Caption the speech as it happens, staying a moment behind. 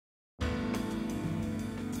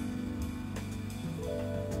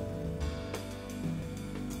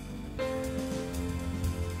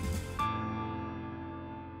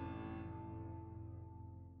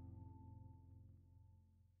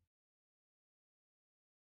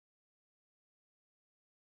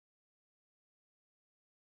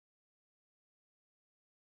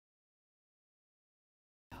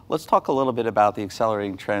Let's talk a little bit about the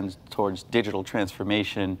accelerating trends towards digital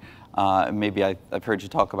transformation. Maybe I've heard you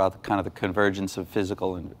talk about kind of the convergence of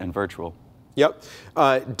physical and virtual. Yep.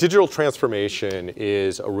 Digital transformation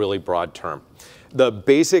is a really broad term. The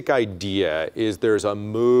basic idea is there's a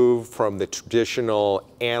move from the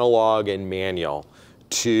traditional analog and manual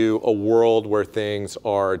to a world where things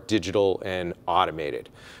are digital and automated.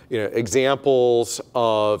 Examples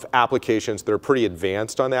of applications that are pretty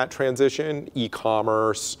advanced on that transition: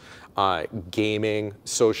 e-commerce, gaming,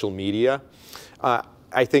 social media.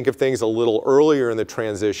 I think of things a little earlier in the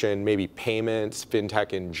transition, maybe payments,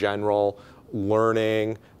 fintech in general,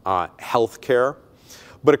 learning, healthcare.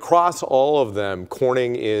 But across all of them,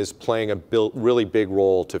 Corning is playing a really big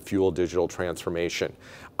role to fuel digital transformation.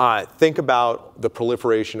 Think about the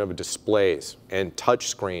proliferation of displays and touch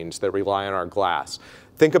screens that rely on our glass.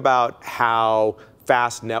 Think about how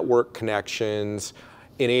fast network connections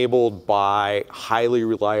enabled by highly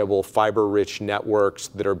reliable fiber-rich networks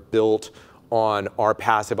that are built on our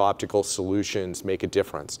passive optical solutions make a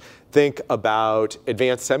difference. Think about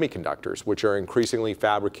advanced semiconductors, which are increasingly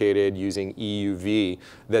fabricated using EUV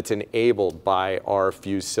that's enabled by our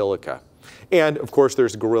fused silica. And of course,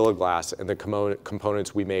 there's Gorilla Glass and the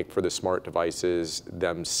components we make for the smart devices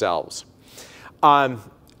themselves.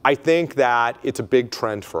 I think that it's a big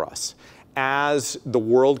trend for us. As the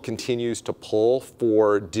world continues to pull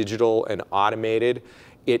for digital and automated,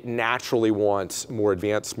 it naturally wants more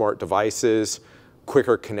advanced smart devices,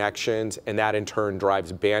 quicker connections, and that in turn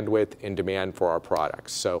drives bandwidth and demand for our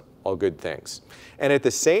products. So all good things. And at the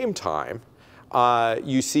same time,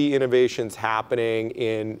 you see innovations happening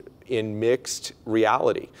in mixed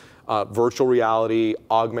reality, virtual reality,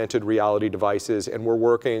 augmented reality devices, and we're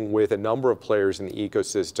working with a number of players in the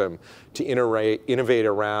ecosystem to innovate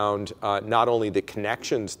around not only the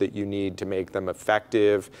connections that you need to make them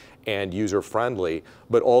effective and user-friendly,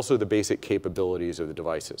 but also the basic capabilities of the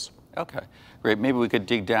devices. Okay, great. Maybe we could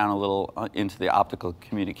dig down a little into the optical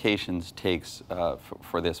communications takes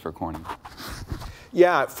for Corning.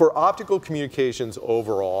 Yeah, for optical communications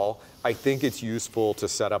overall, I think it's useful to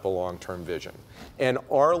set up a long-term vision. And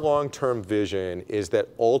our long-term vision is that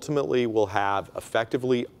ultimately we'll have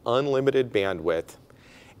effectively unlimited bandwidth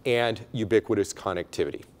and ubiquitous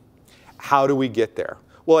connectivity. How do we get there?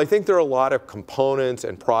 Well, I think there are a lot of components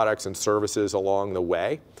and products and services along the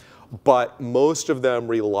way, but most of them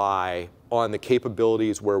rely on the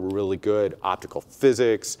capabilities where we're really good: optical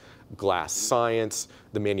physics, glass science,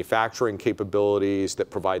 the manufacturing capabilities that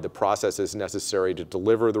provide the processes necessary to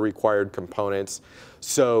deliver the required components.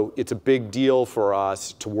 So it's a big deal for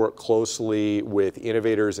us to work closely with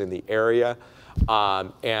innovators in the area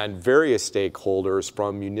and various stakeholders,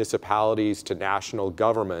 from municipalities to national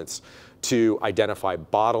governments, to identify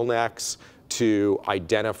bottlenecks, to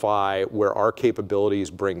identify where our capabilities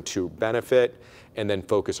bring true benefit, and then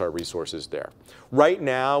focus our resources there. Right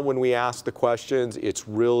now, when we ask the questions, it's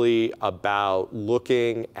really about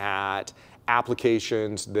looking at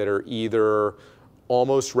applications that are either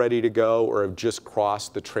almost ready to go or have just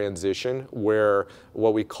crossed the transition, where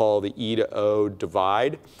what we call the E to O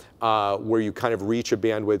divide, where you kind of reach a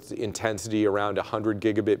bandwidth intensity around 100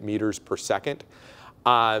 gigabit meters per second,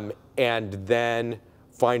 and then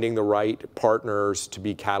finding the right partners to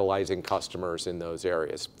be catalyzing customers in those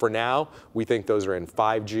areas. For now, we think those are in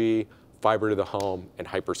 5G, fiber to the home, and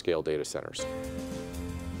hyperscale data centers.